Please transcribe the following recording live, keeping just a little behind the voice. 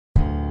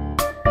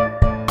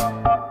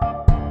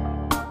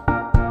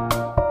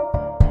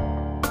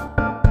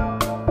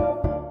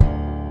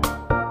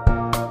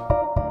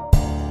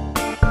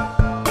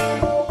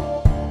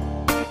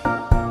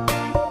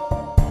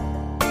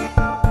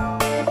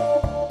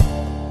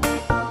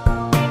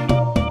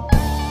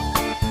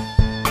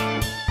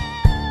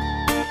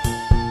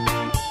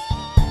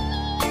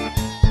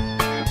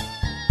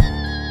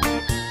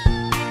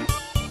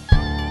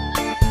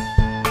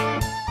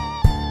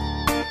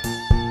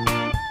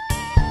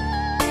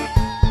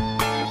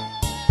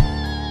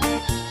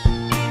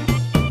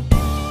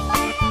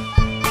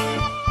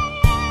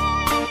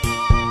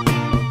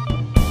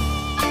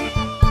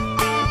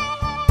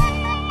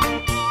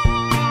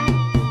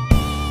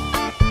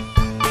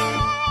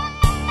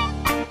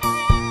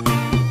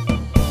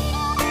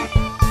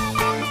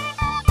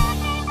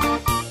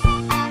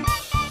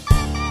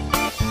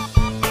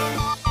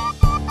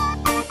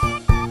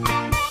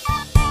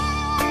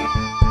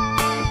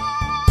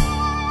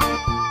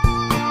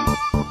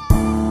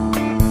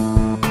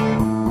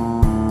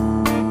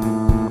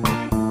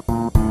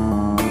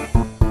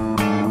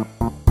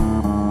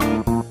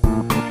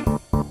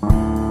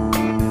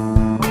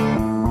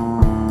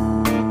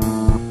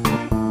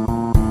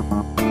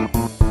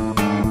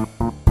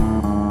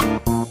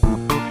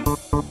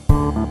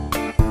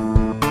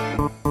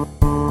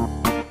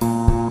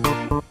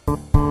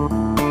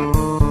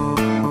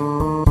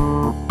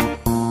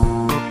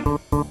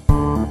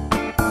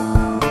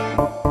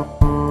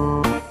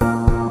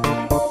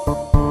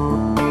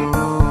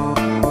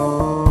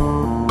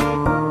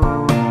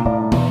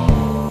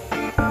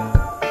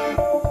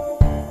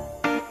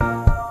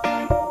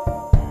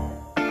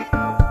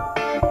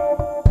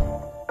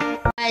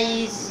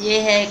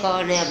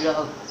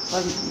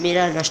और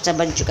मेरा नाश्ता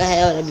बन चुका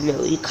है और अभी मैं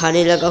वही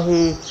खाने लगा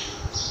हूँ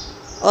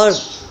और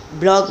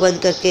ब्लॉग बंद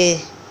करके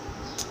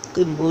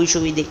कोई मूवी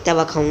शूवी देखता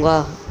हुआ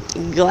खाऊंगा।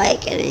 इंजॉय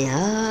करें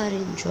यार,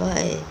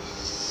 इंजॉय।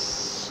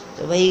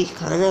 तो भाई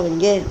खाना बन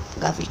गया,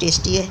 काफ़ी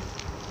टेस्टी है।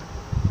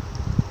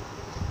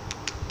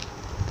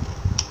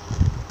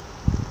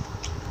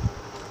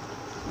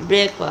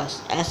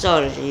 ब्रेकफास्ट ऐसा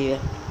होना चाहिए।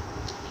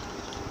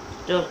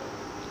 तो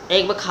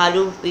एक बार खा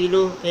लूँ, पी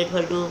लूँ, पेट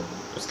भर लूँ,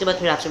 उसके बाद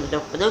फिर आपसे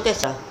बताऊँ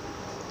कैसा।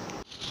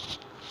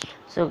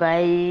 सो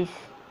गाइस,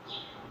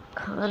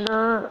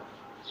 खाना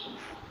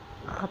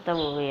ख़त्म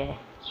हो गया है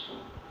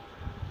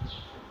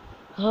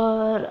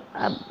और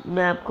अब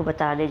मैं आपको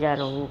बताने जा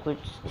रहा हूँ कुछ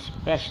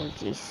स्पेशल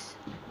चीज़।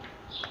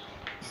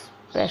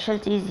 स्पेशल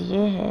चीज़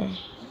ये है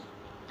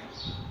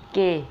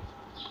कि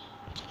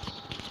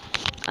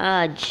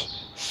आज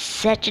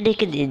सैटरडे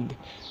के दिन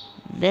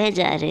मैं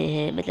जा रहे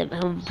हैं, मतलब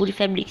हम पूरी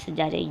फैमिली के साथ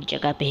जा रहे हैं एक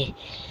जगह पे।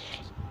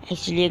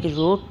 एक्चुअली एक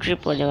रोड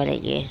ट्रिप होने वाला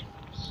है ये,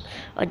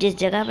 और जिस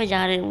जगह पे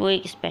जा रहे हैं वो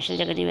एक स्पेशल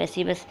जगह नहीं,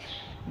 वैसे ही बस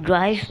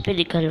ड्राइव पे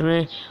निकल रहे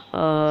हैं।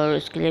 और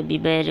उसके लिए भी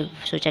मैं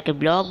सोचा कि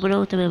ब्लॉग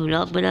बनाऊँ, तो मैं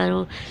ब्लॉग बना रहा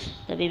हूँ।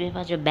 तभी मेरे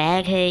पास जो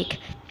बैग है एक,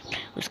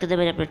 उसके अंदर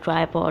मैंने अपने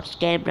ट्राइपॉड्स,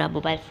 कैमरा,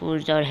 मोबाइल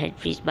फ़ोन्स और हेड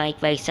फ्रीज, माइक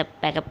वाइक सब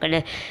पैकअप करना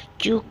है,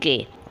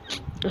 क्योंकि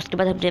उसके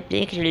बाद हमने अपने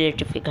एक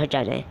रिलेटिव के घर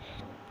जाना है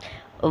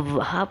और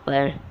वहाँ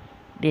पर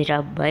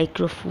मेरा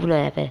माइक्रोफोन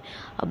आया है।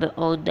 अब मैं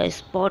ऑन द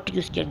स्पॉट ही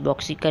उसकी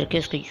अनबॉक्सिंग करके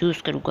उसको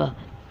यूज़ करूँगा,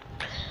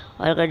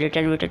 और अगर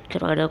रिटर्न विटर्न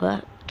करवाना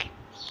होगा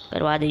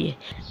करवा दीजिए।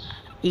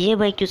 ये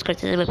बाइक यूज़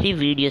करते थे मैं अपनी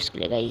वीडियोस के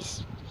लिए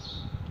गाइस,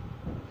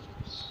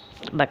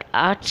 बट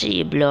आज से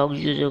ये ब्लॉग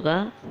यूज़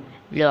होगा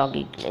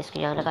ब्लॉगिंग के लिए। इसको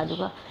यहाँ लगा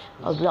दूँगा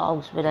और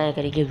ब्लॉग्स बनाया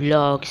करेंगे,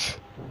 ब्लॉग्स।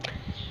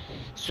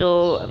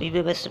 सो अभी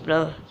मैं बस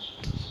अपना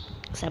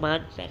सामान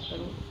पैक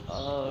करूँ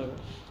और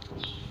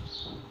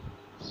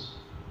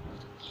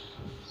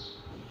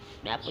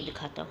मैं आपको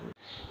दिखाता हूँ।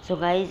 सो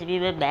गाइस, अभी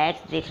मैं बैग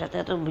देख रहा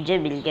था तो मुझे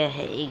मिल गया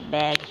है एक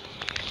बैग,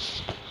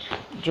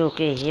 जो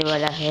कि ये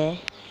वाला है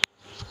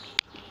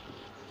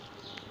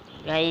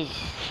गाइस।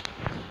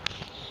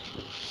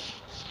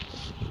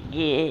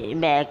 ये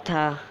बैग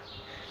था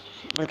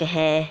बल्कि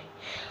है,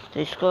 तो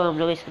इसको हम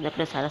लोग इसके अंदर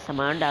अपना सारा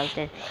सामान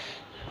डालते हैं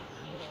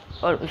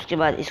और उसके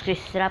बाद इसको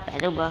इस तरह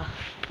पहनूंगा,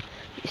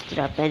 इस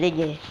तरह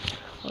पहनेंगे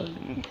और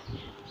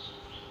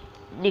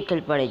निकल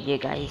पड़ेंगे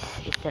गाइस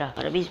इस तरह।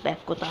 और अभी इस बैग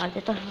को उतार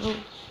देता हूँ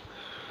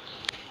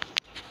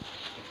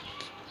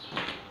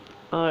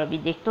और अभी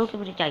देखता हूँ कि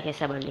मुझे क्या क्या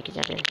सामान लेके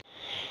जाना है।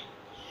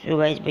 तो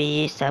गाइस भाई,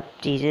 ये सब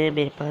चीज़ें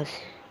मेरे पास।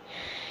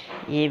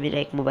 ये मेरा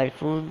एक मोबाइल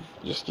फ़ोन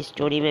जिसकी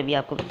स्टोरी में भी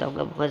आपको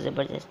बताऊंगा, बहुत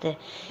ज़बरदस्त है।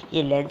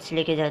 ये लेंस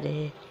लेके जाने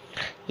हैं।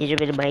 ये जो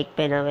मैंने माइक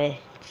पहना हुआ है,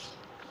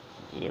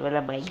 ये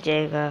वाला माइक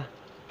जाएगा।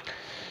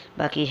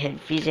 बाकी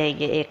हेडफी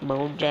जाएंगे, एक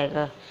माउंट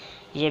जाएगा।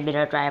 ये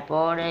मेरा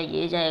ट्राइपॉड है,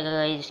 ये जाएगा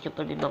गाइस, इसके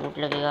ऊपर भी माउंट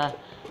लगेगा।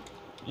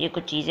 ये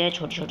कुछ चीज़ें हैं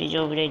छोटी छोटी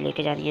जो मुझे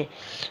लेके जानी है।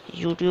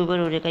 यूट्यूबर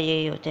होने का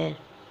यही होता है,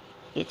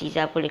 ये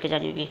चीज़ें आपको लेके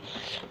जानी होगी।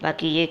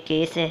 बाकी ये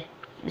केस है,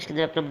 इसके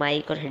अंदर अपना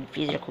माइक और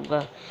हेडफीस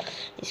रखूँगा।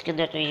 इसके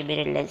अंदर तो ये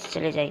मेरे लेंस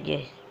चले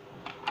जाएंगे।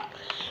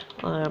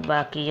 और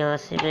बाकी यहाँ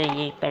से मैं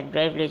ये पेन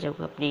ड्राइव ले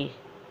जाऊँगा अपनी।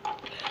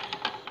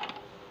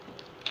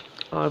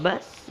 और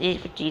बस ये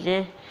कुछ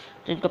चीज़ें,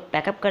 तो इनको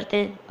पैकअप करते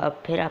हैं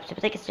और फिर आपसे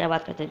पता है किस तरह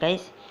बात करते हैं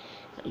गाइस,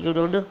 यू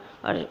डोंट नो।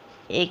 और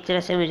एक तरह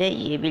से मुझे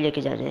ये भी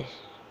लेके जाना है,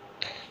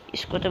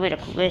 इसको तो मैं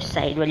रखूँगा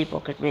साइड वाली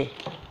पॉकेट में,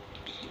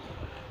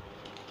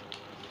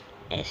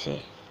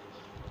 ऐसे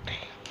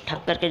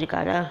ठक करके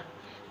निकाला,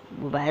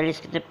 मोबाइल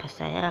इसके अंदर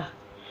फंसाया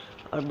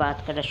और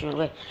बात करना शुरू हो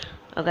गए।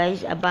 और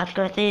गाइस अब बात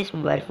करते हैं इस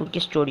मोबाइल फ़ोन की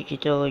स्टोरी की,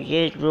 तो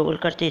ये रोल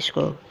करते हैं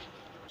इसको।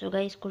 तो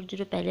गाइस कुछ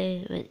दिनों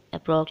पहले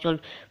अप्रॉक्स ऑन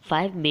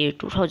 5 मई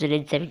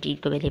 2017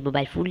 को मैंने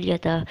मोबाइल फ़ोन लिया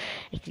था।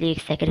 एक्चुअली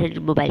एक सेकेंड हैंड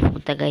मोबाइल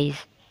फ़ोन था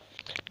guys,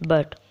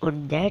 but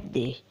on that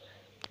day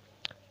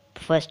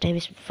first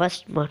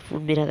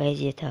smartphone मेरा गाइस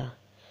ये था,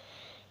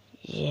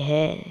 ये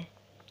है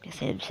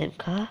सैमसंग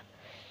का।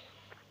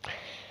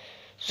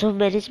 सो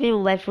मैंने इसमें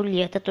मोबाइल फ़ोन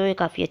लिया था तो ये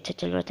काफ़ी अच्छा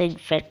चल रहा था,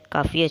 इनफैक्ट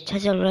काफ़ी अच्छा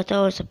चल रहा था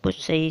और सब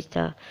कुछ सही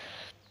था।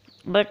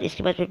 बट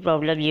इसके बाद फिर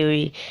प्रॉब्लम ये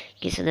हुई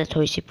कि इसके अंदर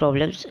थोड़ी सी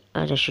प्रॉब्लम्स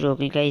आना शुरू हो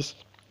गई गाइस।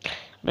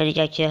 मैंने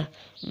क्या किया,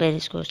 मैंने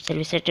इसको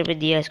सर्विस सेंटर में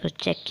दिया, इसको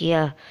चेक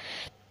किया,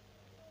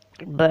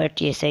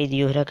 बट ये सही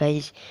नहीं हो रहा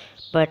गाइस।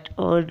 बट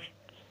ऑन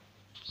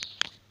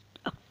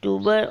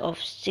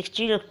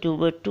 16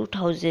 अक्टूबर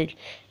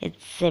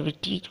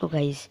 2017 को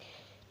गाइस,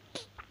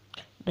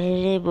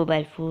 मैंने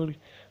मोबाइल फ़ोन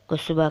को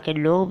सुबह के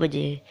 9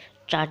 बजे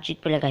चार्जिंग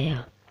पे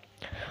लगाया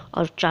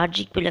और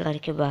चार्जिंग पे लगाने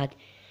के बाद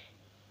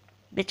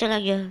मैं चला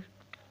गया,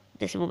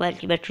 जैसे मोबाइल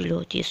की बैटरी लो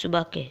होती है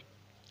सुबह के।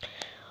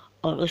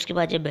 और उसके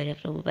बाद जब मैंने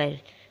अपना मोबाइल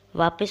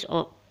वापस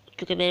ऑन,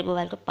 क्योंकि मेरे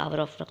मोबाइल को पावर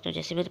ऑफ रखता हूँ,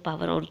 जैसे मैंने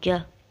पावर ऑन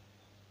किया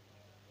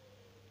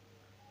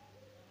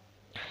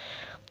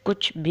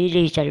कुछ भी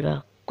नहीं चल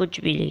रहा, कुछ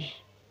भी नहीं।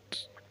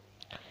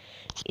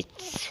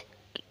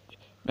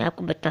 मैं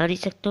आपको बता नहीं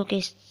सकता हूँ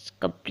कि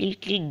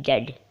कम्प्लीटली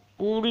डेड,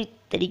 पूरी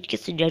तरीके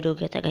से डेड हो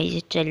गया था कहीं से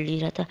चल नहीं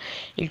रहा था।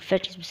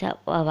 इनफैक्ट इसमें से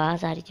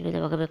आवाज़ आ रही थी,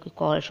 मतलब अगर मैं कोई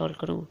कॉल शॉल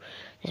करूँ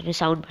इसमें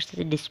साउंड बजता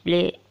था,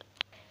 डिस्प्ले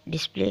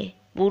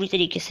पूरी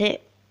तरीके से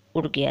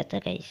उड़ गया था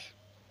गाइस।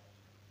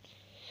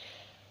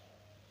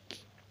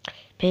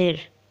 फिर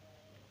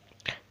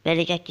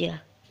मैंने क्या किया,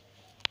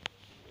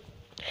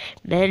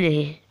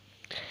 मैंने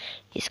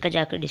इसका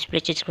जाकर डिस्प्ले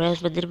चेंज कराया।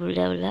 उस बंदे ने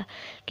बोला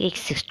कि एक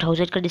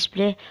 6000 का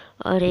डिस्प्ले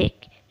और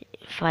एक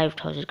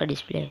 5000 का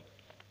डिस्प्ले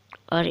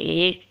और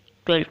एक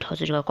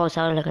 12000 का, कौन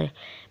सा लगा है?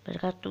 मैंने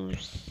कहा तुम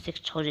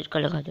 6000 का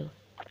लगा दो।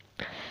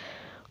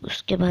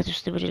 उसके बाद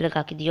उसने मुझे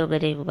लगा के दिया,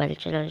 मैंने मोबाइल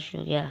चलाना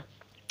शुरू किया।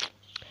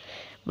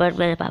 बट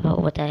मैंने पापा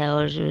को बताया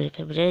और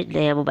फिर मुझे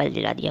नया मोबाइल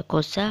दिला दिया।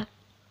 कौन सा?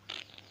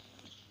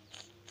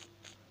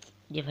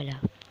 ये वाला,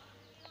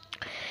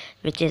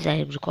 which is I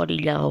am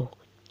recording now.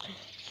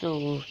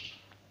 तो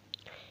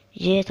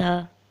ये था।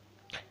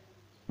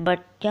 बट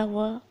क्या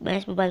हुआ, मैं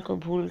इस मोबाइल को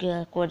भूल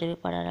गया, कोने में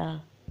पड़ा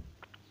रहा,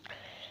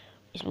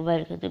 इस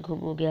मोबाइल के अंदर गुम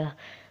हो गया।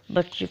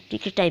 बट 50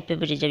 के टाइम पे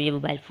मुझे जब ये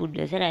मोबाइल फ़ोन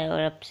नज़र आया और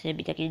अब से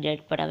अभी तक ये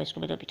नेट पड़ा हुआ,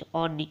 इसको मैंने अभी तक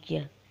ऑन नहीं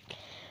किया।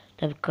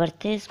 तब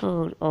करते हैं इसको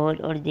ऑन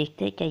और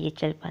देखते हैं क्या ये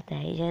चल पाता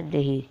है या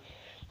नहीं।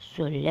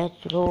 So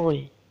let's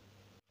roll.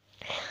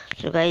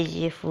 So guys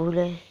ये फ़ोन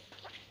है,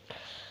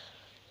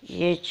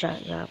 ये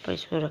यहाँ पर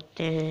इसको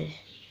रखते हैं,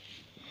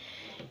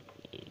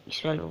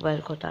 इस वाले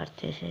मोबाइल को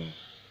उतारते हैं।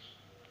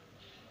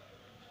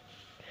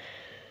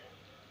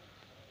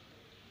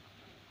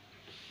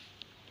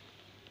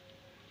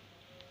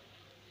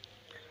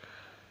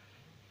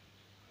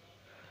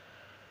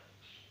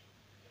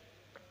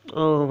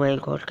 ओह माय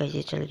गॉड गाइस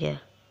ये चल गया।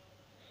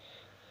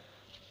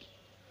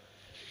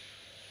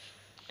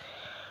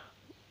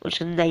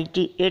 उसका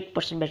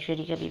 98%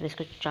 बैटरी का। अभी मैं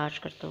इसको चार्ज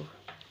करता हूँ,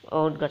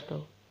 ऑन करता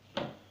हूँ,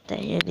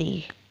 या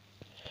नहीं।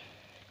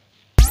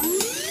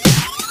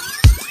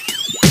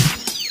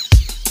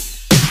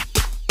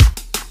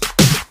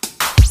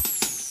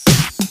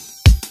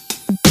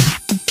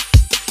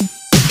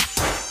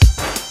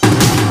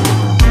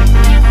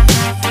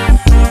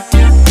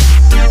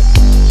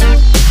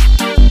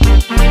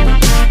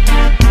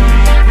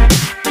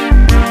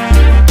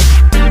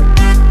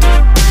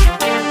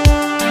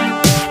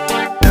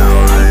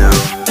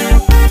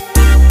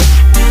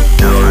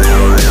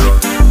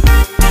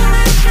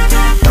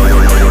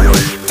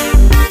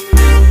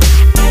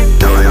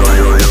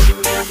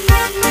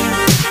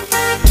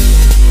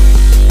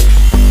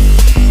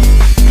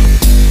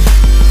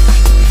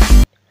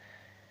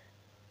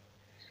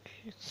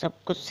 सब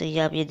कुछ सही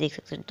है, आप ये देख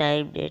सकते हैं।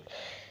 टाइम डेट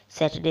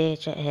सैटरडे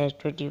है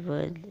 21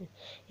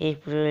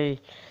 अप्रैल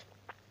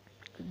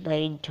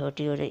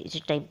 9:30 और इसी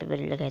टाइम पे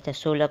मैंने लगाया था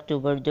 16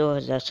 अक्टूबर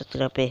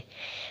 2017 पे।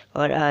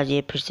 और आज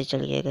ये फिर से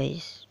चल गया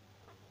गाइस।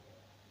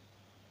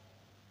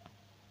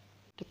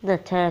 कितना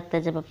अच्छा लगता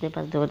है जब अपने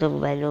पास दो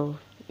मोबाइल हो,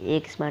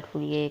 एक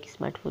स्मार्टफोन ये एक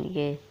स्मार्टफोन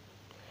ये।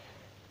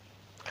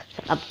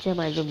 अब से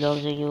हमारे जो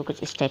ब्लॉग्स होंगे वो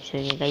कुछ इस टाइप से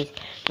होंगे गाइस।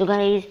 तो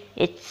guys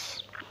it's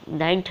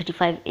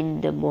 9:35 in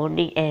the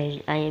morning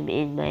and I am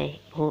in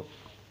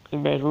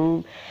my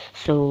room।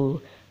 so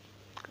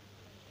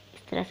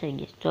इस तरह से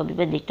होंगे। तो अभी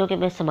मैं देखता हूँ कि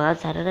मैं सामान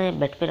सारा ना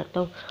बेड पे रखता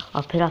हूँ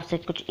और फिर आपसे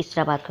कुछ इस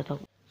तरह बात करता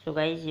हूँ। सो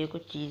गाइस ये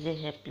कुछ चीज़ें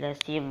हैं, प्लस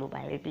ये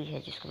मोबाइल भी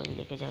है जिसको मैंने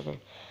लेके जाना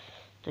है।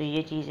 तो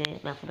ये चीज़ें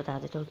मैं आपको बता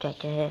देता हूँ क्या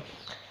क्या है।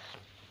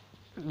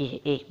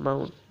 ये एक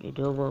माउंट, ये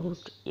दो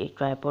माउंट, एक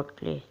ट्राइपॉड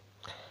के लिए,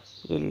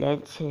 ये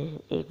लेंस है,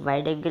 एक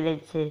वाइड एंगल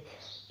लेंस है,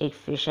 एक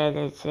फिश आई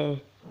लेंस है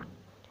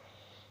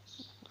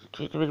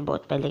जो मैंने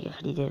बहुत पहले के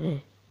खरीदे हुए।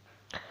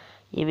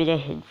 ये मेरे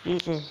हैंड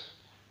फ्रीज है,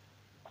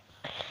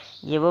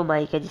 ये वो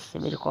माइक है जिससे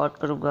मैं रिकॉर्ड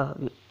करूँगा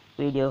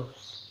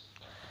वीडियोस।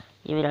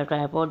 ये मेरा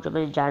ट्राइपॉड जो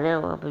मैंने जाना है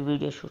वहाँ पे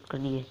वीडियो शूट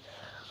करनी है।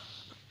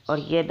 और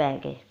ये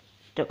बैग है।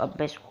 तो अब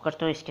मैं इसको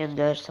करता हूँ इसके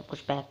अंदर सब कुछ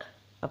पैक,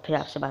 और फिर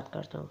आपसे बात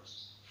करता हूँ।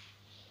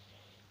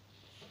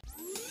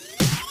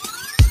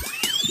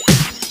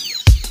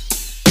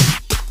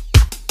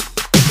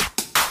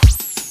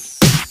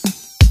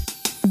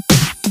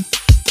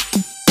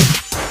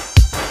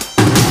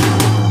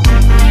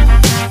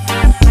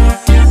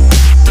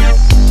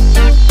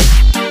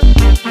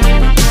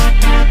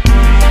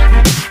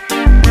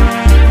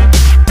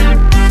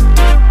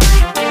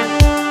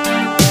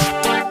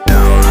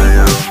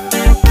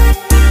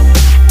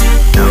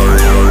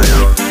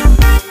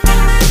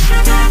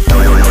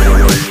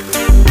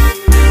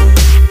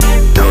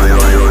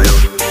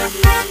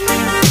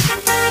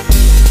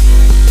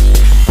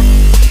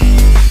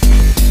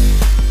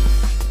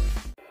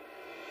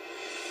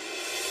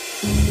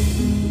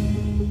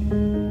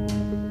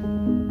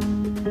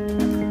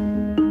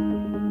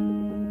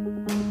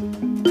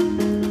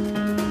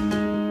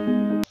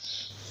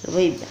 तो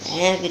वही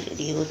बैग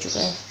रेडी हो चुका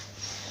है,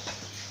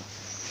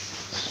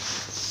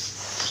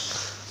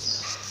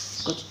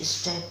 कुछ इस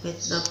टाइप का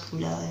इतना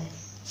फूला है।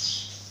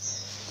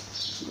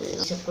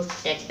 सब कुछ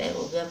पैक बैग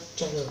हो गया।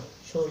 चलो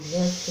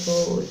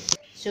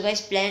सो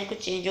गाइस प्लान कुछ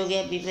चेंज हो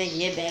गया। अभी मैं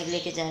ये बैग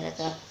लेके जा रहा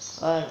था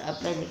और अब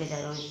मैं लेके जा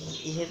रहा हूँ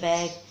ये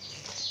बैग,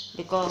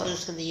 बिकॉज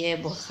उसके अंदर ये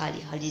बहुत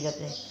खाली खाली लग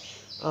रहा है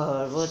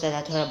और वो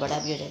ज़्यादा थोड़ा बड़ा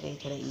भी हो जाएगा, ये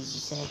थोड़ा इजी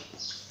सा है।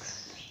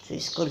 तो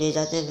इसको ले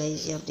जाते हैं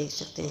गाइस, ये आप देख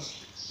सकते हैं।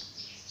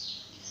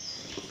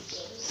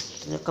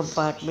 तो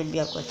कंपार्टमेंट भी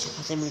आपको अच्छे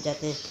खासे मिल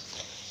जाते हैं।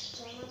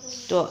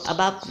 तो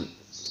अब आप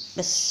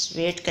बस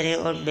वेट करें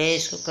और मैं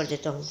इसको कर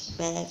देता हूँ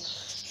back.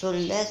 So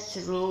let's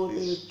roll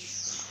it.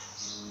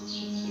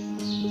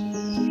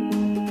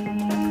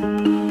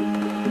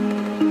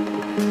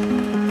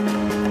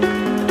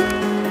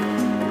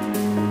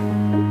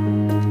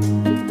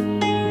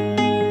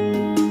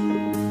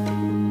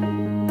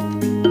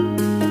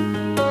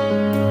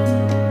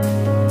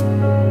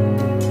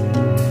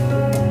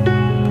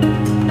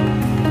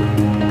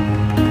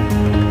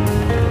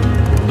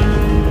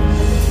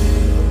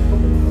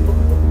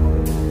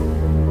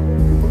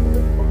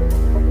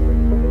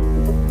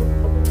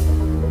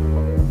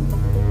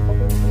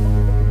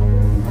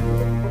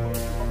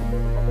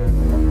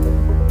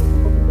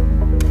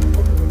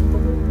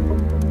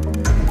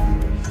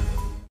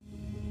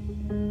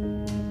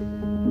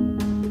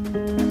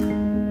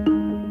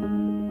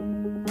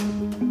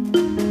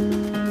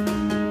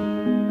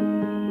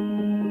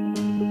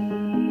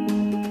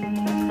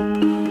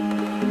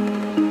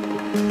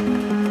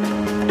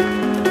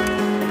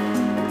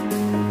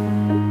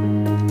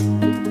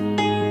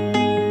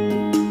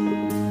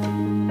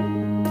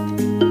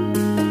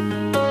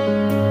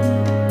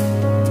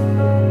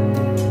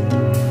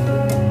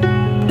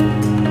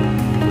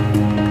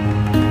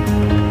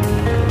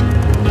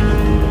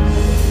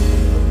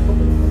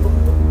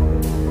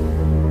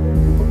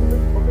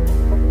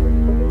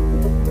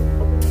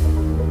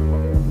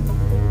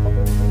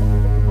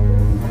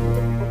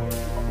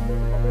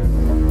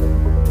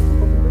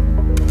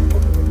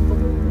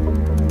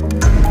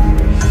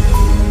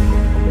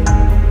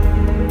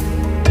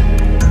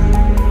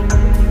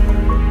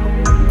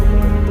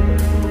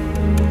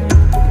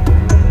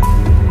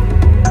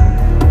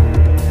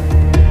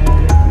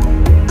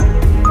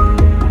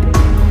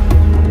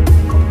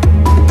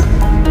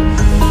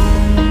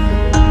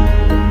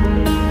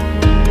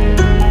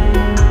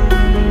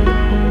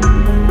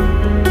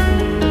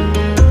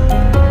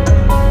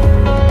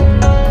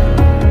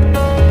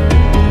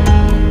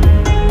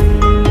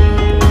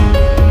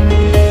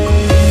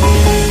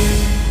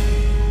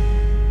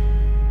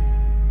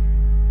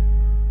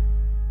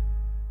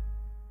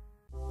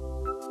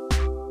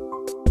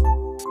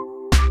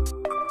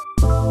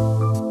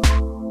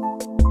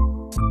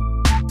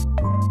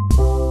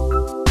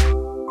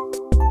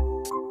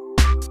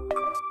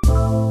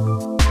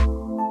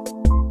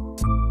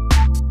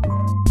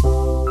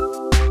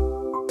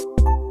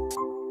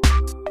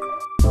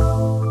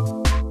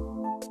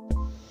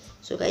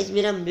 So guys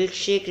मेरा मिल्क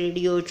शेक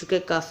रेडी हो चुका है,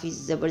 काफ़ी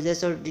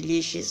ज़बरदस्त और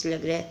डिलीशियस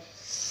लग रहा है।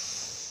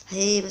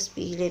 है बस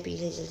पी ले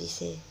जल्दी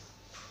से।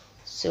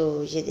 सो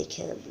ये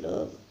देखें हम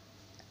लोग,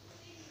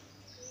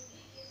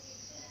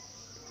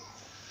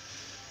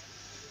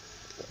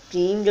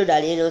 क्रीम जो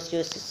डाली है ना उसकी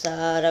वजह से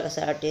सारा का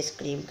सारा टेस्ट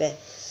क्रीम का है।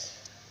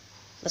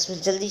 बस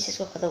मैं जल्दी से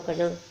इसको ख़त्म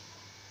करना।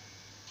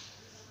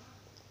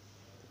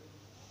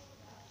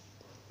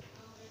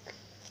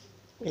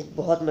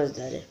 बहुत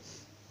मज़ेदार है।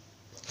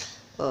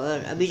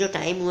 और अभी जो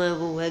टाइम हुआ है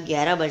वो हुआ है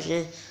 11 बजे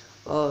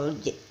और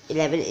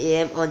 11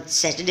 AM ऑन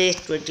सैटरडे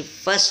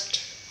 21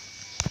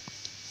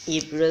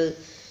 अप्रैल।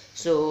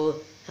 सो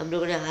हम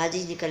लोगों ने आज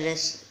ही निकलना है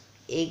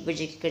 1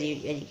 बजे के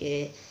करीब, यानी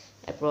कि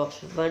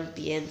अप्रॉक्स 1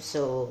 PM।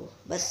 सो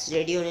बस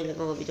रेडी होने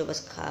लगा हूँ, अभी तो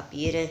बस खा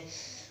पी रहे हैं।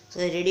 सो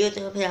रेडी होते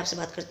हैं फिर आपसे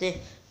बात करते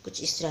हैं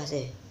कुछ इस तरह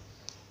से।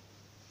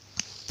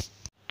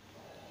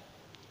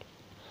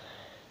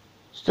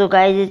 So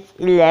guys it's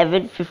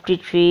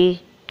 11:53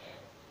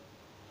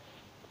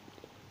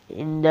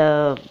 in the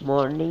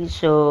morning.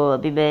 सो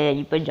अभी मैं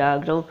यहीं पर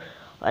जाग रहा हूँ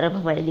और अब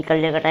हमारे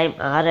निकलने का टाइम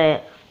आ रहा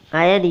है,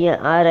 आया नहीं है,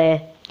 आ रहा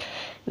है,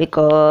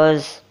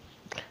 बिकॉज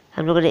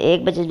हम लोगों ने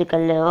 1 बजे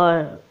निकलना है।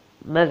 और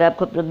मैं अगर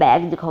आपको अपना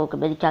बैग दिखाऊँ कि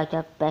मैंने क्या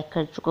क्या पैक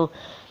कर चुका हूँ,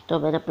 तो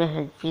मैंने अपने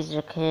हैंड फ्रीज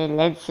रखे,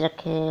 लेंस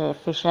रखे,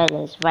 fish eye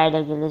lens, wide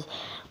angle lens,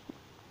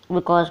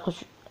 because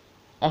कुछ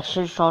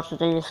एक्शन शॉट्स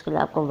होते हैं जिसके लिए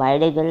आपको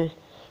वाइड एंगल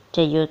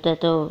चाहिए होता है,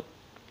 तो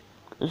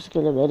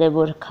उसके लिए मैंने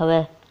वो रखा हुआ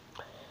है।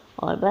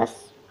 और बस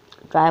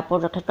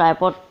ट्राइपॉड रखा,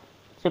 ट्राइपॉड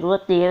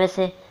ज़रूरत नहीं है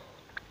वैसे।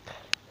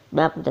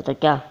 मैं आपको बताता हूँ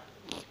क्या,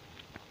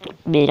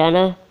 मेरा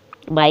ना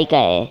माइक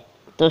आया है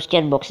तो उसकी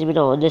अनबॉक्सिंग मैंने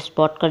ऑन द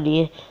स्पॉट करनी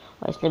है,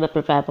 और इसलिए मैं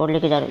अपना ट्राइपॉड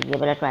लेके जा रहा हूँ। ये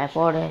मेरा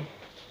ट्राइपॉड है।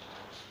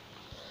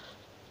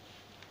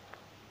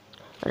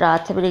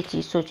 रात से मैंने एक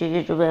चीज़ सोची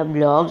कि जो मेरा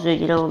ब्लॉग्स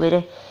होगी ना वो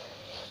मेरे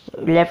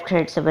लेफ़्ट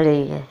हैंड से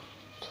बनेगी है।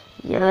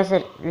 ये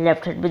वैसे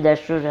लेफ़्ट हैंड में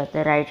दर्द हो जाता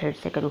है, राइट हैंड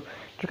से करूँ,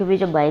 क्योंकि मेरी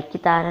जो माइक की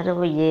तार है ना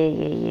वो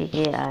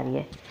ये आ रही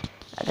है।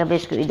 अगर मैं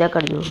इसको इधर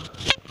कर दूँ,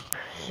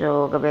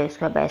 सो अगर मैं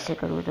इसको ऐसे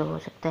करूँ तो हो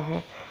सकता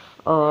है।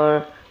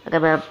 और अगर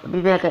मैं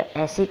अगर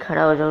ऐसे ही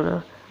खड़ा हो जाऊँ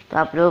ना तो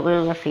आप लोगों को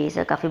मेरा फेस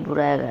है काफ़ी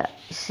बुरा आएगा,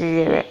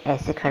 इसलिए मैं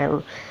ऐसे खड़ा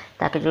हूँ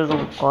ताकि जो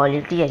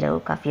क्वालिटी है ना वो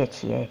काफ़ी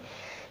अच्छी है।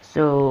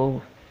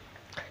 सो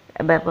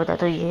मैं आपको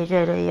बताता हूँ, ये जो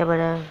है ना ये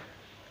हमारा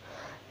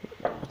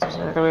सबसे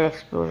पहले तो मैं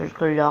एक्सप्लोजर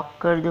को लॉक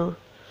कर दूँ।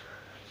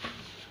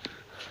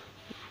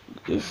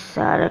 इस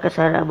सारा का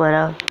सारा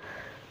हमारा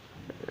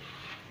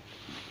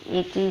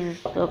एक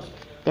चीज़ तो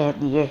कह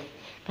दी है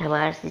कि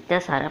हमारा इतना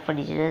सारा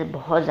फर्नीचर है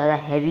बहुत ज़्यादा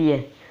हैवी है।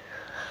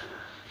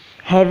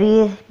 हैवी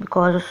है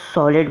बिकॉज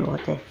सॉलिड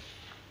बहुत है।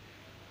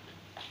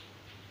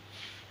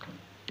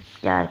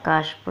 यार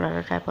काश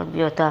पुराना ट्राइपॉड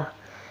भी होता,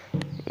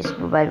 इस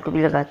मोबाइल को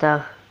भी लगाता।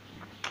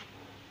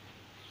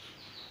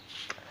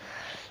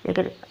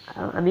 लेकिन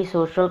अभी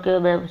सोच रहा हूँ कि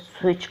मैं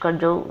स्विच कर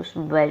जाऊँ उस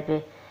मोबाइल पे,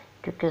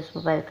 क्योंकि उस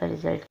मोबाइल का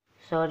रिज़ल्ट,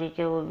 सॉरी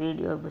कि वो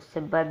वीडियो मुझसे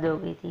बंद हो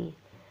गई थी,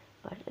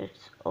 बट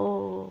इट्स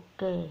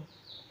ओके।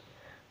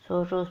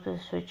 सोच रहा हूँ उस पर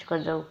स्विच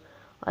कर जाऊँ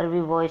और भी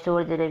वॉइस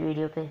ओवर देना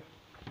वीडियो पे।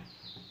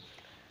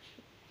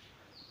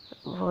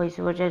 वॉइस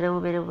ओवर जो है ना वो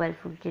मेरे मोबाइल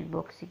फ़ोन की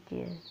अनबॉक्सिंग की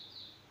है।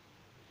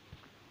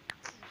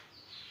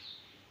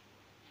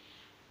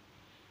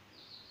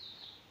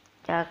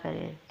 क्या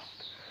करें,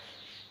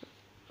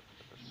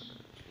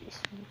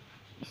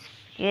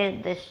 इसके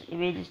अंदर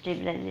इमेज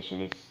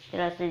स्टेबलाइजेशन इस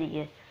तरह से नहीं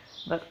है,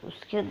 बट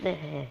उसके अंदर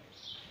है।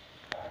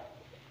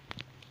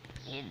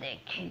 ये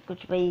देखें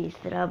कुछ भाई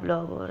इस तरह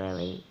ब्लॉग हो रहा है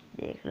भाई,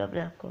 देख लो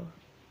अपने आपको।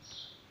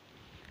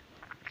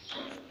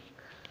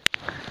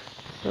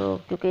 तो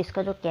क्योंकि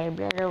इसका जो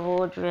कैमरा है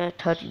वो जो है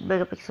 13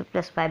 मेगापिक्सल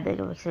प्लस 5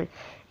 मेगापिक्सल,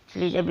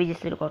 इसलिए अभी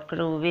जिससे रिकॉर्ड कर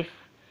रहा हूँ वो भी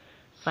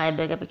 5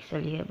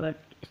 मेगापिक्सल ही है,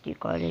 बट इसकी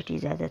क्वालिटी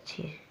ज़्यादा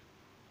अच्छी है।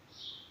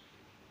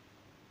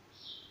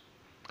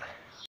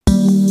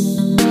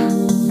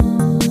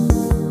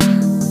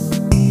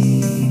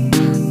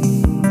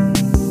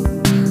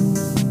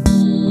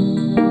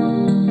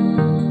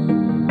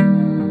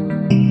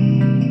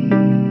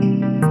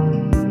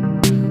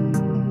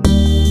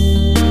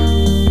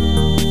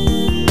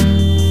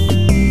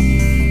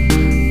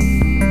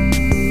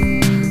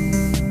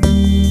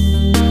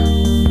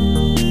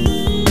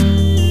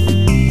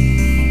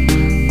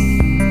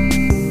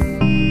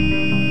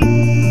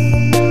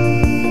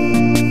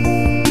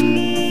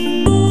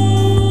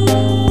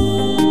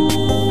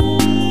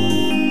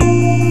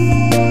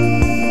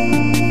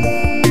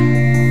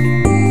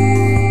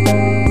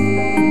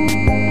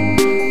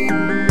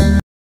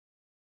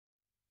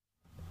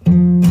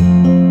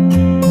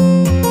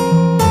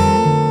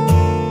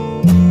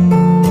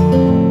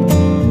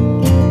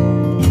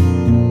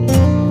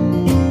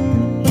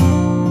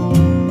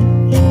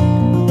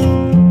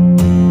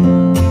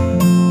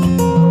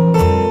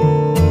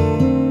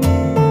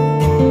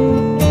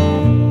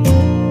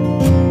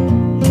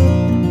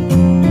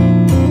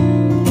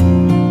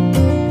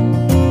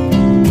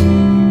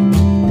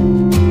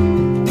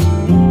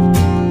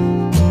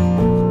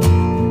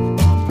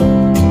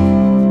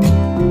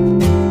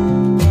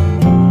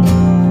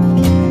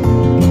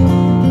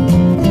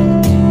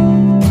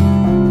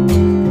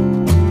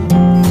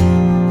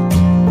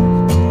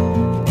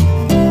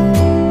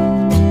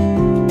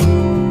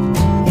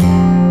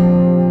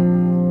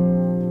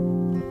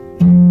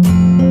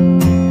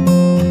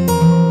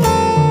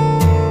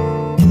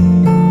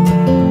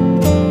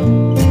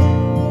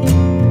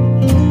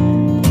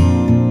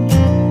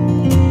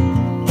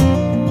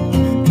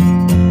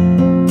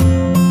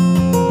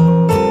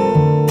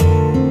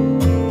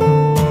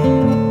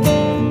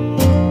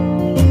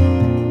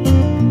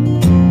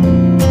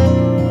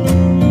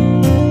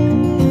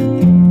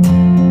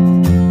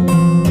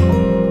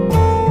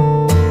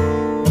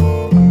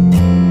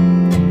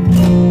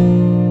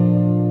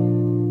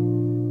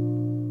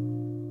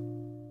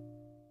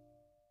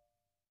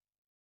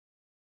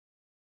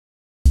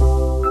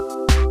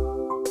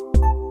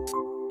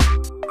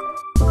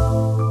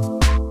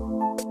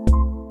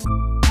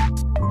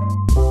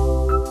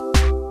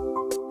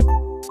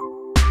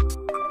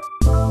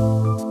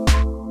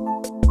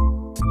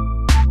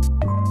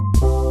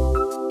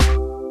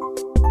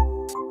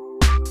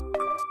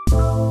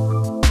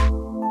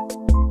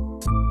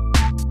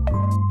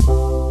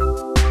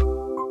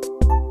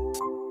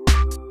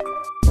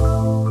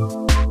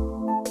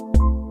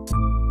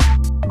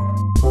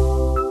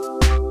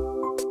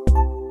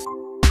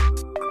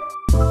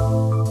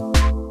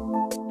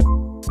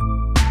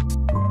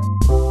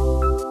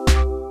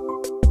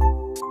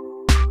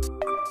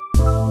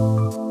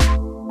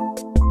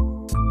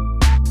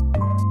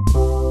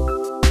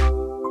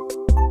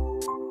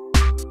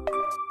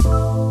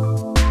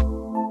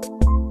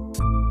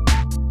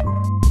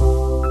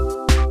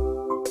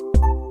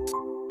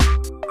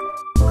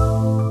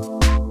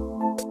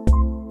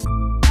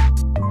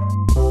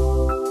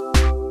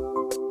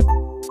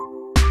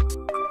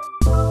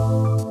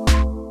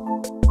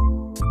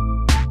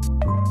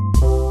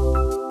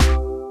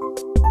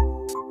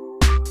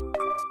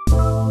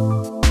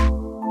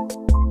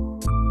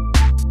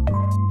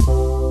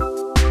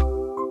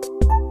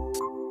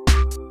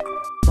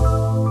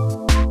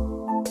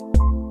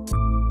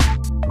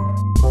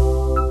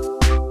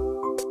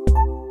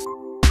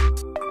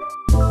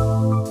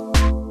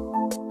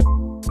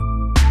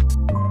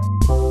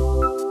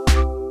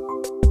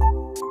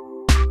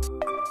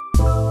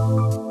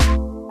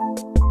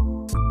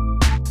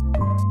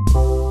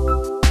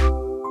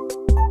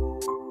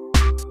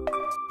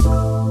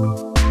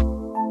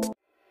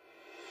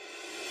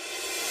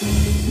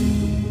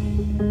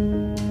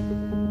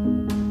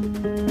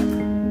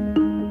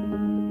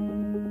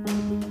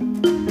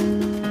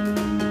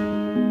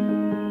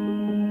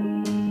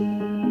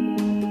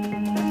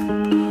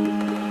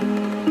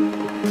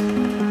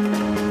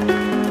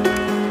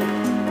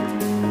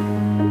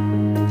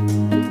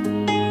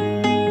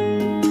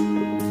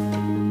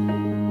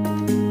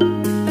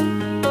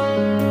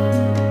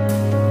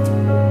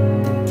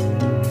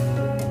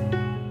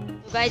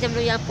 गाइस हम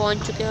लोग यहाँ पहुँच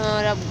चुके हैं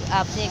और अब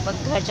आपसे एक बार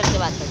घर चल के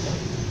बात करते हैं।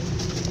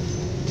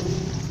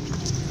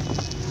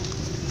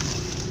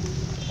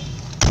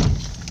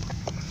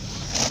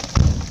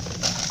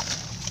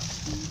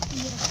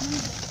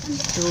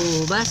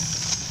 तो बस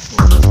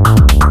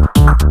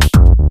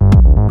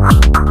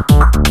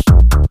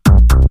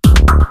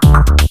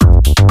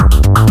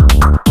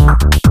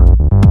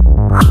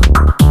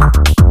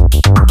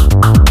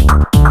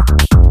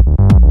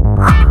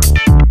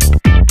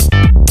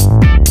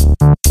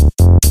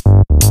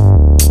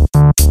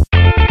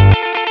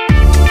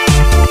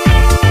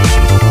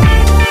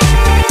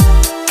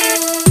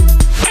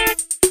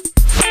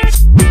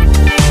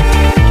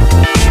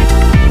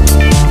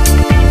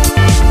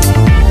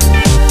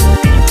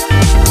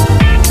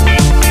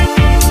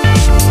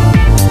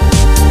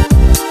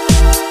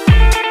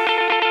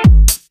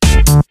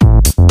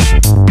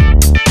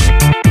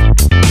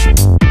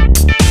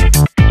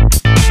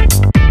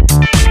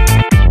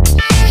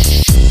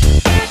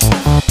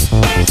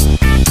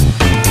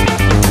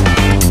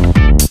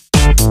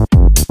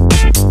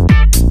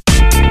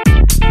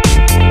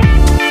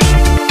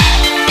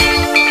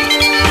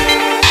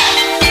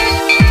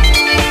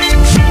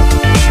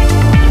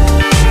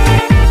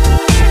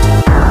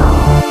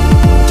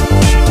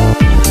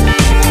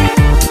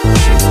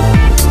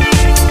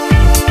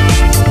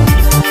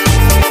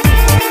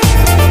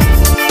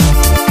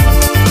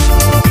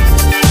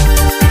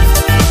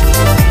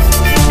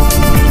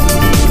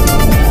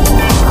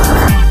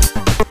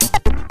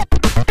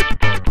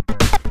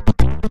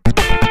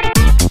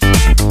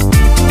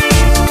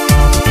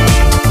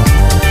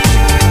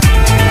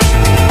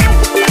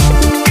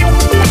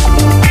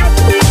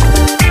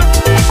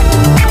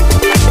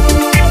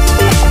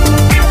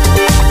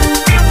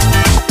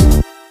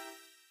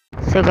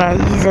तो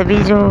गाइस अभी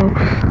जो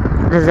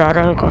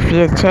नज़ारा है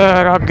काफ़ी अच्छा है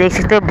और आप देख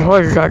सकते हैं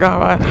बहुत ज़्यादा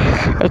हवा है।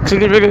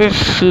 एक्चुअली मैंने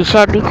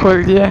शीशा भी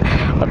खोल दिया है,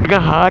 अपना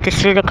हाथ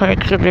इसलिए रखा है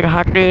क्योंकि मेरे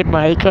हाथ में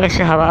माइक है,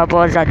 वैसे हवा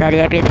बहुत ज़्यादा आ रही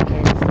है अभी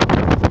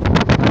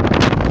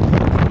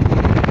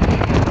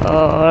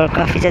और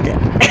काफ़ी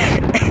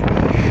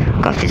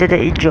ज़्यादा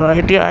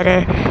इंजॉय भी आ रहा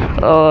है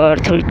और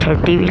थोड़ी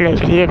ठंडी भी लग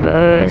रही है।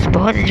 बस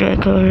बहुत इंजॉय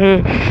कर रहे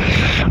हैं।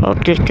 आप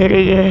देखते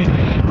रहिए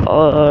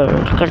और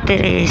करते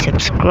रहिए,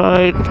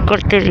 सब्सक्राइब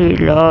करते रहिए,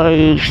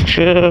 लाइक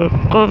शेयर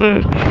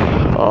कमेंट।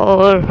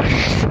 और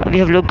अभी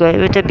हम लोग गए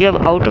हुए थे, अभी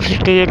हम आउट ऑफ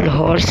सिटी है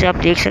लाहौर से, आप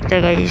देख सकते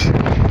हैं गाइस।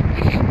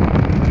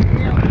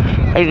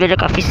 अभी मैंने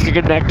काफ़ी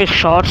सिनेमैटिक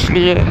शॉट्स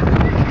लिए,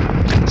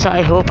 सो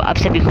आई होप आप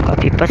सभी को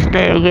काफ़ी पसंद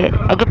आएंगे।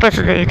 अगर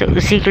पसंद आए तो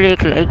उसी के लिए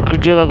एक लाइक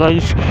कीजिएगा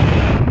गाइस।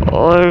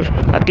 और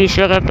अभी इस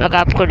वक्त अगर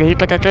आपको नहीं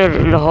पता तो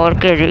लाहौर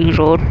के रिंग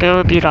रोड पे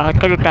अभी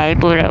रात का जो टाइम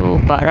हो रहा है वो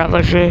 12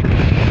 बजे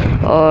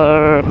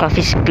और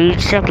काफ़ी स्पीड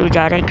से हम लोग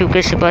जा रहे हैं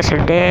क्योंकि सुबह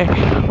संडे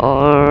है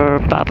और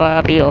पापा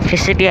अभी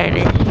ऑफिस से भी आए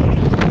हुए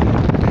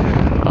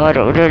और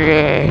उन्होंने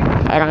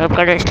आराम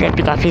करना, इसलिए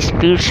अभी काफ़ी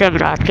स्पीड से हम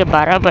रात के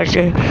 12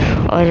 बजे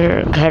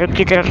और घर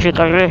की तरफ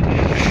निकल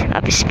रहे।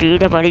 आप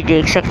स्पीड हमारी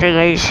देख सकते हैं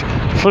गाइस,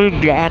 फुल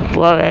ब्लैक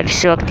हुआ है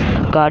इस वक्त,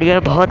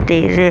 गाड़ियाँ बहुत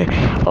तेज़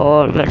हैं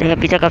और मैंने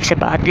अभी तक आपसे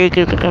बात नहीं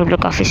की क्योंकि हम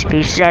लोग काफ़ी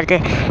स्पीड से जाते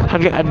हैं।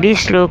 हमने अभी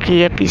स्लो की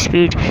है अपनी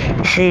स्पीड,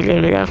 इसीलिए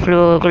मैं आप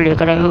लोगों को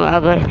लेकर आया हूँ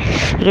आगे।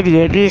 लेकिन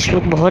ये भी इस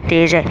वक्त बहुत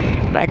तेज़ है,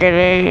 बाय द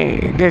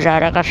वे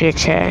नज़ारा काफ़ी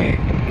अच्छा है,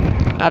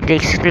 आप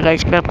देख सकते हैं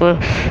गाइस। मैं आपको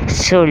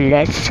सो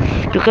लेट्स,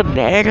 क्योंकि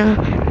मैं ना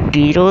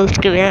बी रोल्स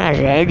के बिना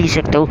रह नहीं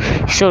सकता हूँ,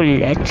 so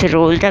let's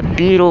roll the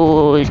B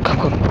role.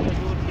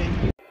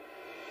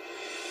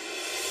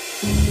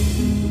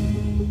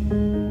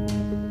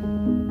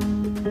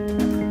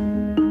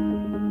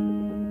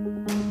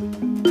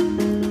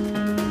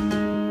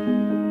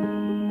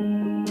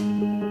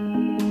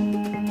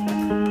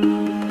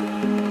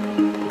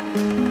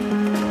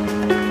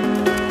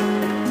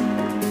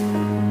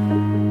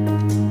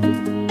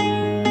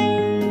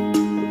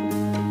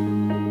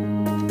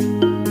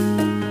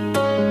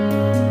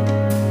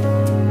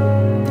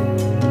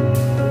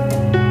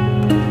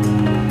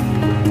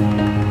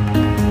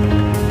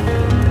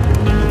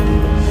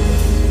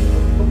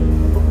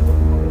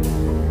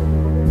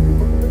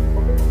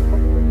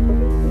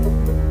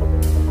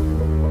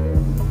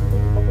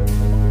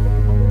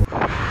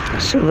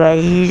 So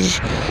guys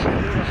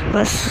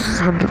बस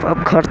हम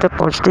अब घर तक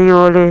पहुंचते ही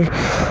वाले।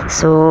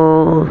 सो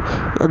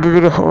अभी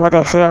मेरे हाथ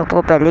ऐसे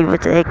आपको पहले ही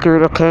बताया क्यों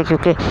रखे हैं,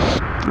 क्योंकि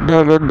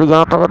मैंने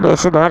यहाँ पर अगर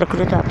ऐसे ना रख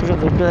रहे तो आपकी जो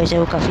विंडो है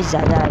वो काफ़ी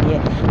ज़्यादा आ रही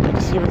है,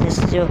 इसी वजह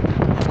से जो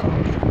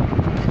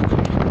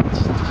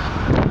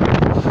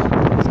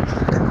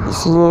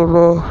इसलिए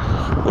मैं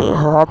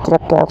हाथ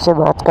रख के आपसे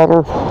बात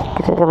करूँ,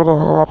 क्योंकि अगर मैंने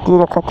हाथ नहीं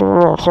रखा तो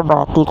मैं आपसे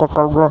बात नहीं कर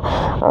पाऊँगा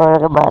और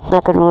अगर बात ना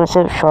करूँ और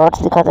सिर्फ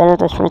शॉर्ट्स दिखाता रहे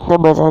तो उसमें इतना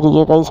मज़ा नहीं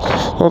है गाइस।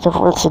 मैं तो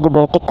फुल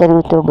सिनेमैटिक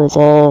करूँ तो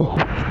मज़ा है।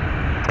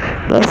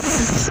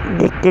 बस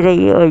देखते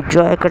रहिए और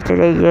एंजॉय करते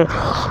रहिए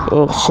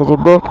एक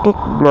सिनेमैटिक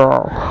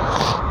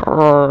ब्लॉग।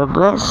 और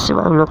बस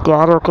हम लोग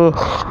तैयार होके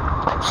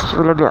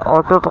मतलब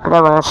ऑटो पकड़ा,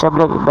 वहाँ से हम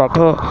लोग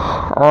बैठे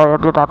और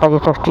अपने पापा की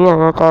फैक्ट्री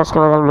आना था। उसके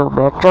बाद हम लोग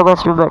मेट्रो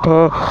बस में बैठे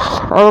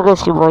और अगर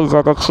इसकी वॉइस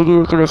ज़्यादा अच्छी नहीं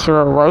हुई तो मैं इसकी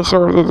वॉइस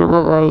ओवर दे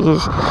दूँगा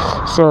guys.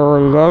 So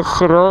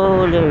let's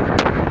roll.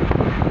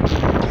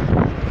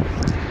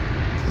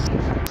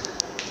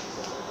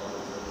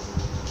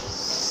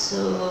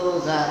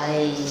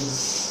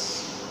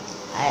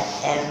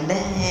 Am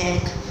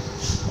back.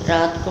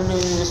 रात को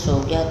मैं सो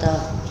गया था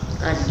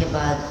आने के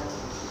बाद,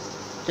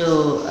 तो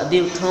अभी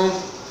उठा हूँ।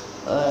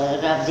 और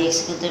अगर आप देख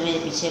सकें तो मेरे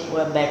पीछे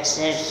पूरा बेड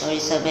सेट और ये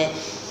सब है।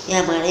 ये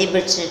हमारा ही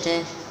बेड सेट है।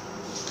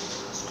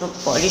 इसको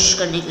पॉलिश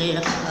करने के लिए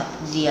रखा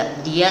दिया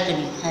तो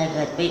नहीं है,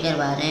 घर पे ही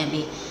करवा रहे हैं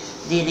अभी।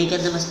 देने का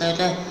अंदर मसला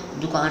होता है,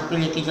 दुकान पे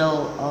लेके जाओ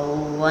और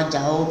वहाँ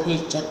जाओ फिर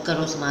चेक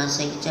करो सामान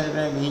सही चल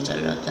रहा है नहीं चल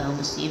रहा, क्या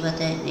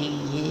मुसीबत है, नहीं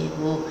ये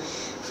वो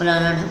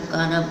फलाना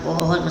ढमकाना,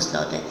 बहुत मसला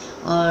होता है।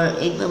 और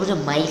एक बार मुझे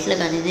माइक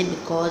लगाने दें,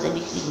 बिकॉज अभी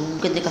रूम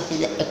के अंदर काफ़ी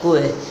ज़्यादा एको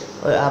है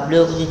और आप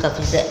लोगों को भी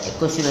काफ़ी ज़्यादा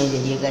एको सुनाई दे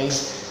रही है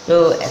गाइस। तो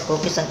एको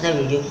के साथ ना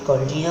वीडियो की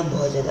क्वालिटी ना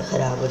बहुत ज़्यादा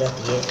ख़राब हो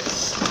जाती है,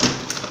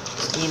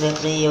 इसलिए मैं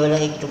अपने ये वाला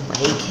एक जो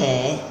माइक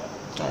है,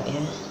 क्या कहते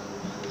हैं,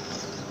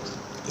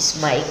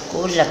 इस माइक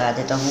को लगा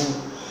देता हूँ।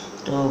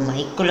 तो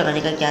माइक को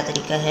लगाने का क्या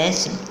तरीका है,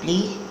 सिंपली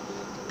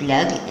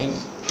प्लग एंड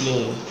प्ले।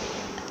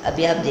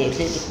 अभी आप देख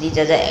लें कितनी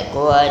ज़्यादा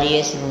एको आ रही है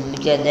इस रूम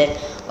के अंदर,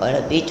 और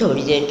अभी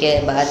थोड़ी देर के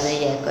बाद में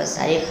ये एको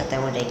सारी ख़त्म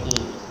हो जाएगी।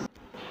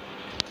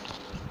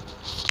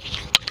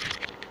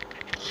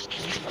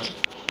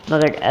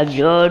 मगर अब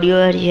जो ऑडियो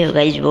आ रही है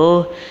गाइस वो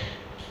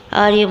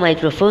आ रही है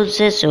माइक्रोफोन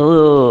से, सो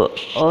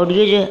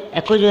ऑडियो जो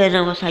एको जो है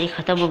ना वो सारी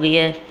ख़त्म हो गई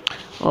है।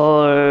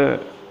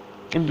 और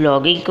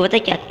ब्लॉगिंग को पता है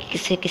क्या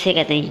किसे किसे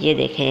कहते हैं, ये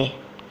देखें,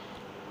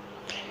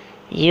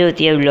 ये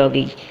होती है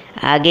ब्लॉगिंग।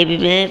 आगे भी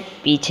मैं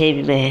पीछे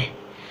भी मैं,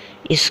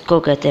 इसको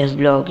कहते हैं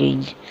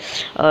ब्लॉगिंग।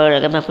 और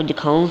अगर मैं आपको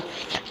दिखाऊं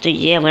तो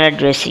ये हमारा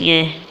ड्रेसिंग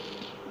है।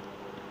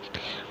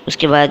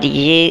 उसके बाद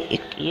ये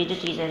जो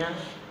चीज़ है ना,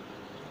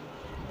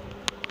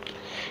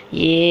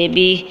 ये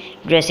भी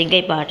ड्रेसिंग का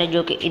ही पार्ट है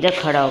जो कि इधर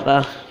खड़ा होगा,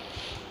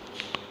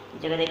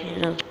 जगह देख रहे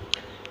हैं ना,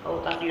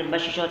 और काफ़ी लंबा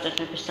शीशा होता है,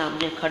 उसमें फिर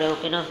सामने खड़े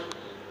होके ना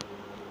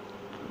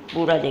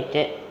पूरा देखते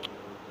हैं।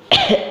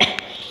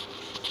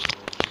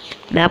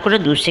 मैं आपको ना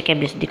दूसरे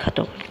कैमरे से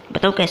दिखाता हूँ,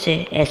 बताऊँ कैसे,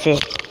 ऐसे।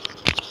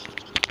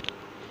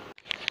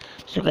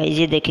 सो गाइस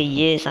ये देखिए,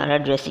 ये सारा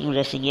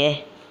ड्रेसिंग है।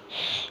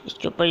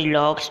 इसके ऊपर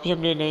लॉक्स भी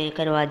हमने नए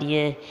करवा दिए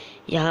हैं।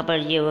 यहाँ पर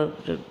ये वो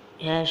जो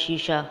है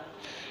शीशा,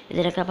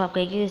 इधर अगर आप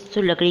कहेंगे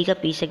तो लकड़ी का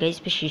पीस है गाइस, इस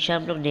पर शीशा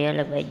हम लोग नया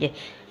लगवाएंगे।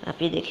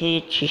 आप ये देखिए,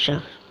 ये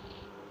शीशा,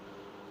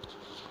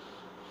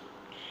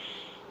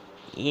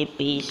 ये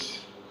पीस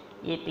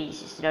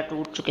इस तरह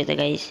टूट चुके थे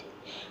गाइस,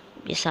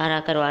 ये सारा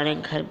करवा रहे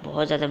हैं। घर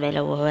बहुत ज़्यादा मैला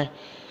हुआ है।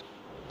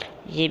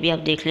 ये भी आप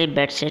देख लें,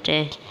 बेड सेट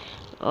है,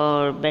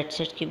 और बेड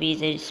सेट के भी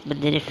इस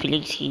बंदे ने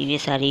फीलिंग्स की हुई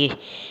सारी,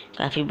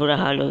 काफ़ी बुरा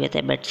हाल हो गया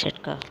था बेड सेट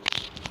का।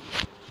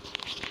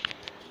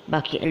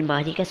 बाकी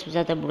अलमारी का सबसे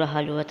ज़्यादा बुरा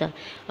हाल हुआ था।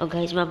 और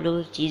गाइस मैं आप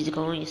लोगों की चीज़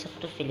दिखाऊँ, ये सब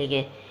तो फीलिंग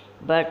है,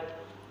 बट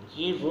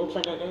ये वो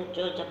कलर है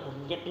जो जब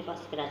हमने अपने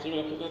पास कराची में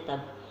रखे थे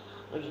तब,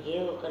 और ये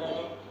वो कलर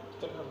है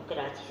जब हम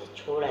कराची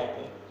से छोड़ आए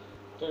थे।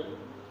 तो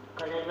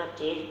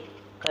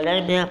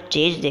कलर में आप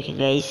चेंज देखें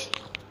गाइस,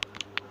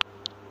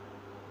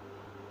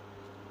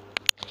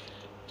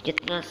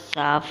 कितना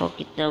साफ़ और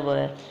कितना वो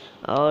है।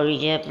 और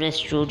ये अपना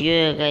स्टूडियो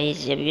है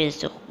गाइस, जब ये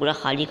इसको पूरा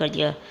खाली कर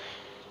दिया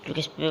क्योंकि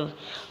इस पर,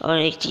 और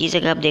एक चीज़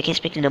अगर आप देखें, इस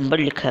पर एक नंबर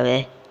लिखा हुआ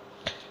है।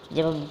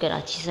 जब हम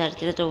कराची से आए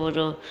थे तो वो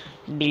जो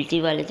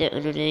बिल्टी वाले थे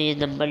उन्होंने ये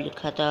नंबर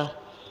लिखा था,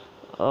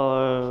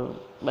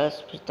 और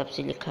बस फिर तब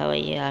से लिखा हुआ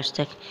ये आज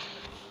तक।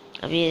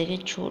 अब ये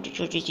देखें, छोटी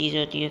छोटी चीज़ें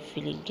होती हैं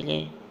फीलिंग के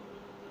लिए।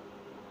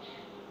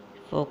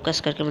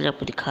 फोकस करके मैं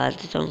आपको दिखा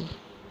देता हूँ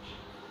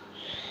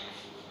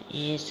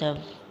ये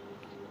सब।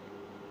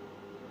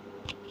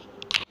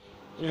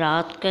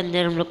 रात के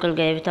अंदर हम लोग कल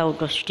गए थे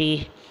आउट ऑफ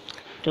सिटी,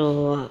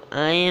 तो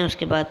आए हैं।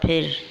 उसके बाद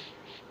फिर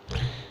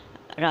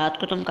रात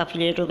को तो हम काफ़ी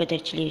लेट हो गए थे,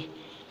 एक्चुअली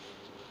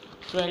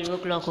 12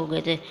 o'clock हो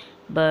गए थे,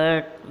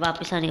 बट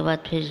वापस आने के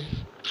बाद फिर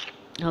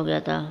हो गया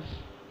था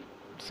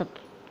सब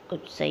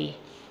कुछ सही।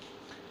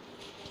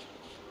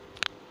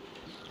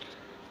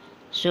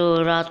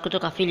 सो रात को तो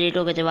काफ़ी लेट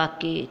हो गए थे,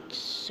 बाकी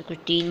कुछ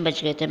 3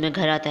 बज गए थे मैं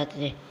घर आते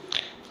आते थे।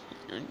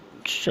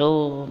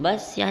 सो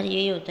बस यार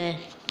यही होता है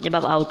जब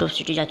आप आउट ऑफ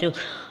सिटी जाते हो।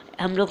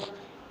 हम लोग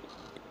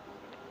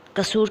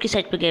कसूर की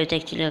साइड पे गए थे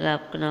एक्चुअली, अगर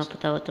आपको ना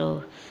पता हो तो।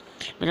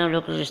 मैंने हम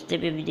लोग को रास्ते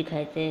पे भी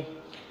दिखाए थे,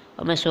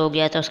 और मैं सो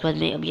गया था। उसके बाद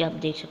में अभी आप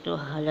देख सकते हो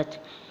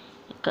हालत,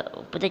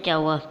 पता क्या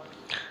हुआ,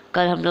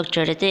 कल हम लोग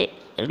चढ़े थे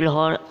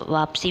लाहौर,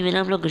 वापसी में ना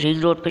हम लोग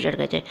रिंग रोड पे चढ़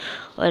गए थे।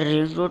 और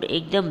रिंग रोड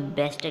एकदम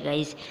बेस्ट है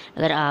गाइस,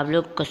 अगर आप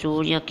लोग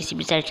कसूर या किसी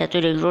भी साइड से आते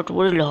हो, रिंग रोड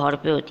पूरी लाहौर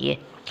पे होती है,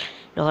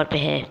 लाहौर पे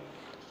है,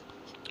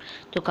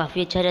 तो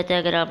काफ़ी अच्छा रहता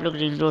है अगर आप लोग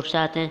रिंग रोड से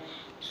आते हैं।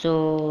 सो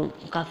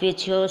काफ़ी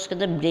अच्छी, और उसके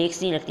अंदर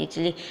ब्रेक्स नहीं लगती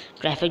एक्चुअली,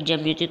 ट्रैफिक जैम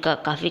नहीं होती,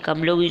 काफ़ी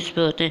कम लोग इस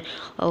पर होते हैं,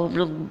 और हम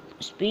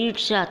लोग स्पीड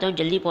से आते हैं,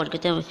 जल्दी पहुँच गए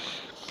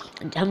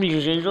थे। हम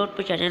रिंग रोड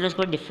पर चढ़े ना,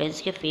 उसके बाद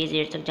डिफेंस के फेज़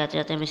 8 तक जाते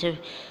जाते हमें सिर्फ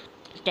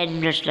 10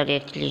 मिनट्स लगे,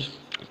 एक्चुअली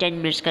 10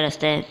 मिनट्स का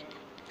रास्ता है।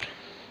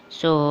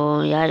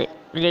 सो यार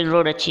रिंग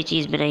रोड अच्छी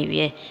चीज़ बनाई हुई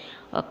है,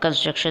 और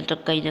कंस्ट्रक्शन तो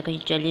कहीं ना कहीं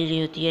चल ही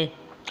रही होती है।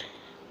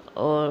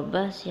 और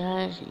बस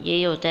यार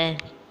यही होता है,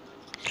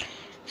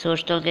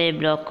 सोचता हूँ कि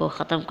ब्लॉग को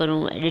ख़त्म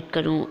करूँ, एडिट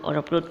करूँ और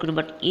अपलोड करूँ,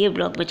 बट ये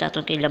ब्लॉग मैं चाहता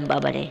हूँ कि लंबा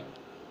बने।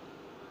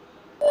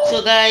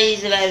 So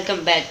guys welcome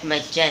back to my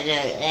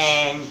channel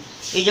and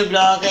ये जो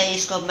ब्लॉग है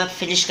इसको मैं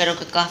फिनिश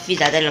करूँगा। काफ़ी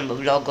ज़्यादा लंबा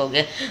ब्लॉग हो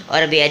गया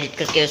और अभी एडिट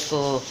करके उसको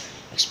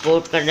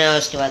एक्सपोर्ट करना है और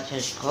उसके बाद फिर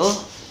उसको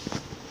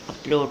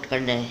अपलोड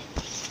करना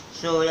है।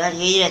 सो यार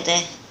यही रहता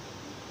है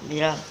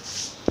मेरा।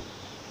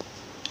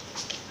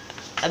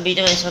 अभी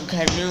तो मैं इस वक्त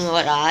घर में हूँ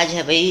और आज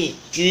है भाई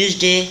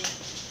ट्यूसडे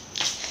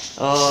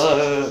और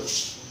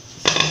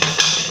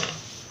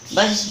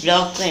बस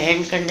ब्लॉग को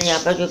एंड करना है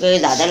यहाँ पर, क्योंकि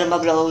ज़्यादा लंबा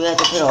ब्लॉग हो गया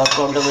तो फिर और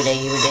प्रॉब्लम हो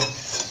जाएगी मुझे,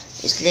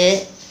 इसलिए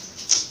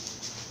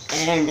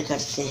एंड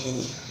करते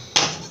हैं।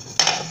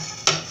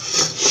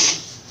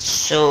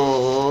 सो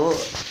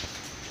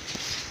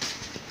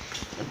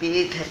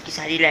अभी घर की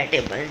सारी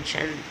लाइटें बंद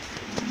शन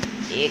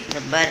एक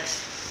नंबर।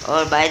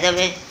 और बाय द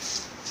वे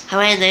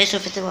हमारे नए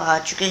सोफे तो आ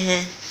चुके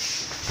हैं,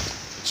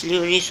 इसलिए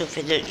उन्हीं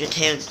सोफे जो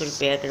थे उनको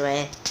रिपेयर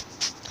करवाए।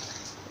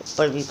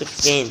 ऊपर भी कुछ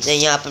फ्रेम्स हैं,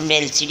 यहाँ पर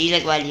हमने LCD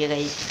लगवा लिया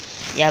गाइस,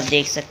 ये आप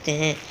देख सकते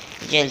हैं।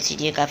 जो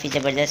LCD है काफ़ी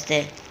ज़बरदस्त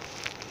है।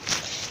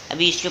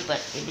 अभी इसके ऊपर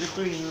ये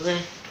बिल्कुल न्यू है,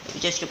 अभी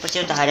तो इसके ऊपर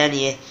से उतारा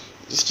नहीं है।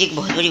 इसकी एक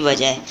बहुत बड़ी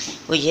वजह है,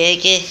 वो ये है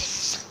कि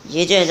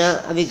ये जो है ना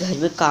अभी घर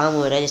में काम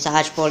हो रहा है, जैसे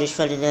आज पॉलिश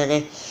वाले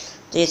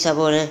तो ये सब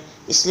हो रहा है,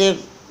 इसलिए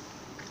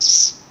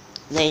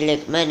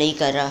मैं नहीं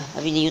कर रहा,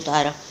 अभी नहीं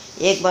उतारा।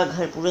 एक बार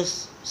घर पूरा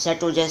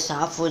सेट हो जाए,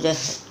 साफ़ हो जाए,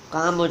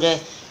 काम हो जाए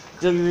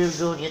जो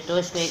हो रही है तो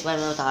इसको एक बार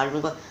मैं उतार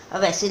लूँगा।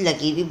 अब ऐसे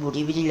लगी भी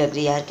बुरी भी नहीं लग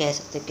रही यार, कह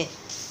सकते कि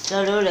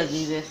चलो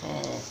लगी हुई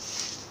है,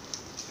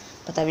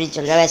 पता भी नहीं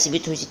चल रहा। वैसे भी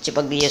थोड़ी सी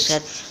चिपक गई है उसके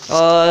साथ।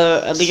 और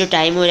अभी जो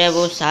टाइम हो रहा है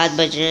वो 7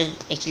 बज रहे हैं,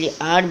 एक्चुअली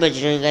 8 बज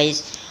रहे हैं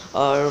गाइस।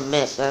 और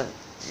मैं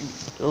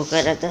वो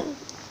कर रहा था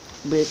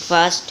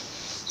ब्रेकफास्ट।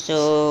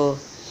 सो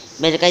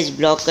मैंने कहा इस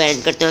ब्लॉग को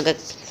एंड करते हैं।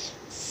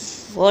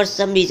 For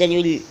some reason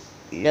you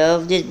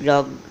love this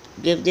blog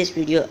give this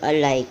video a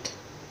like.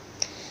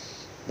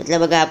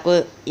 मतलब अगर आपको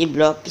ये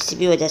ब्लॉग किसी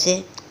भी वजह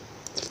से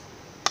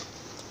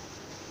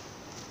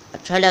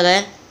अच्छा लगा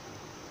है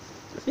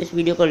तो इस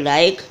वीडियो को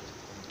लाइक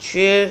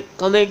शेयर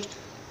कमेंट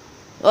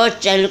और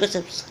चैनल को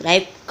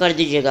सब्सक्राइब कर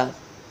दीजिएगा,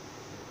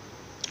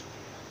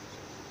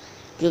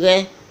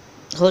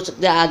 क्योंकि हो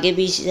सकता है आगे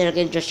भी इसी तरह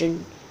के इंटरेस्टिंग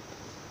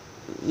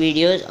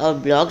वीडियोस और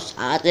ब्लॉग्स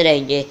आते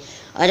रहेंगे।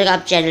 और अगर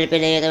आप चैनल पे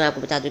नए हैं तो मैं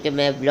आपको बता दूं कि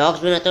मैं ब्लॉग्स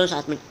बनाता हूँ,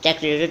 साथ में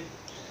टेक रिलेटेड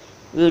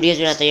वीडियोस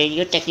बनाता हूँ,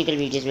 ये टेक्निकल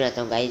वीडियोस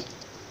बनाता हूँ गाइस।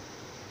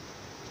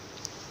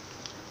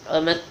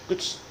 और मैं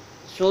कुछ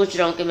सोच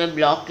रहा हूँ कि मैं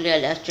ब्लॉग के लिए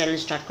अलग चैनल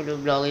स्टार्ट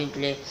करूँ, ब्लॉगिंग के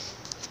लिए।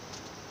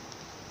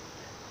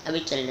 अभी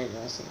चलने दो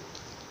वैसे,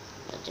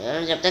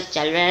 जब तक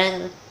चल रहा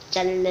है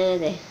चलने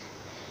दे।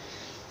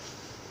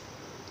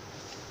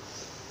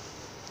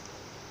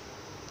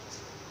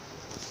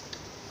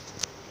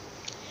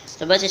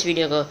 तो बस इस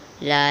वीडियो को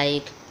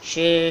लाइक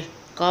शेयर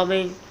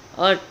कमेंट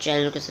और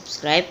चैनल को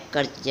सब्सक्राइब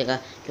कर दीजिएगा,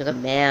 क्योंकि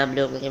मैं आप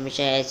लोगों के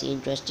हमेशा ऐसी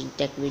इंटरेस्टिंग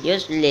टेक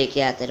वीडियोस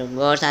लेके आता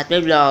रहूँगा और साथ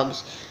में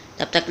ब्लॉग्स।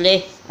 तब तक ले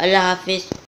अल्लाह हाफिज़।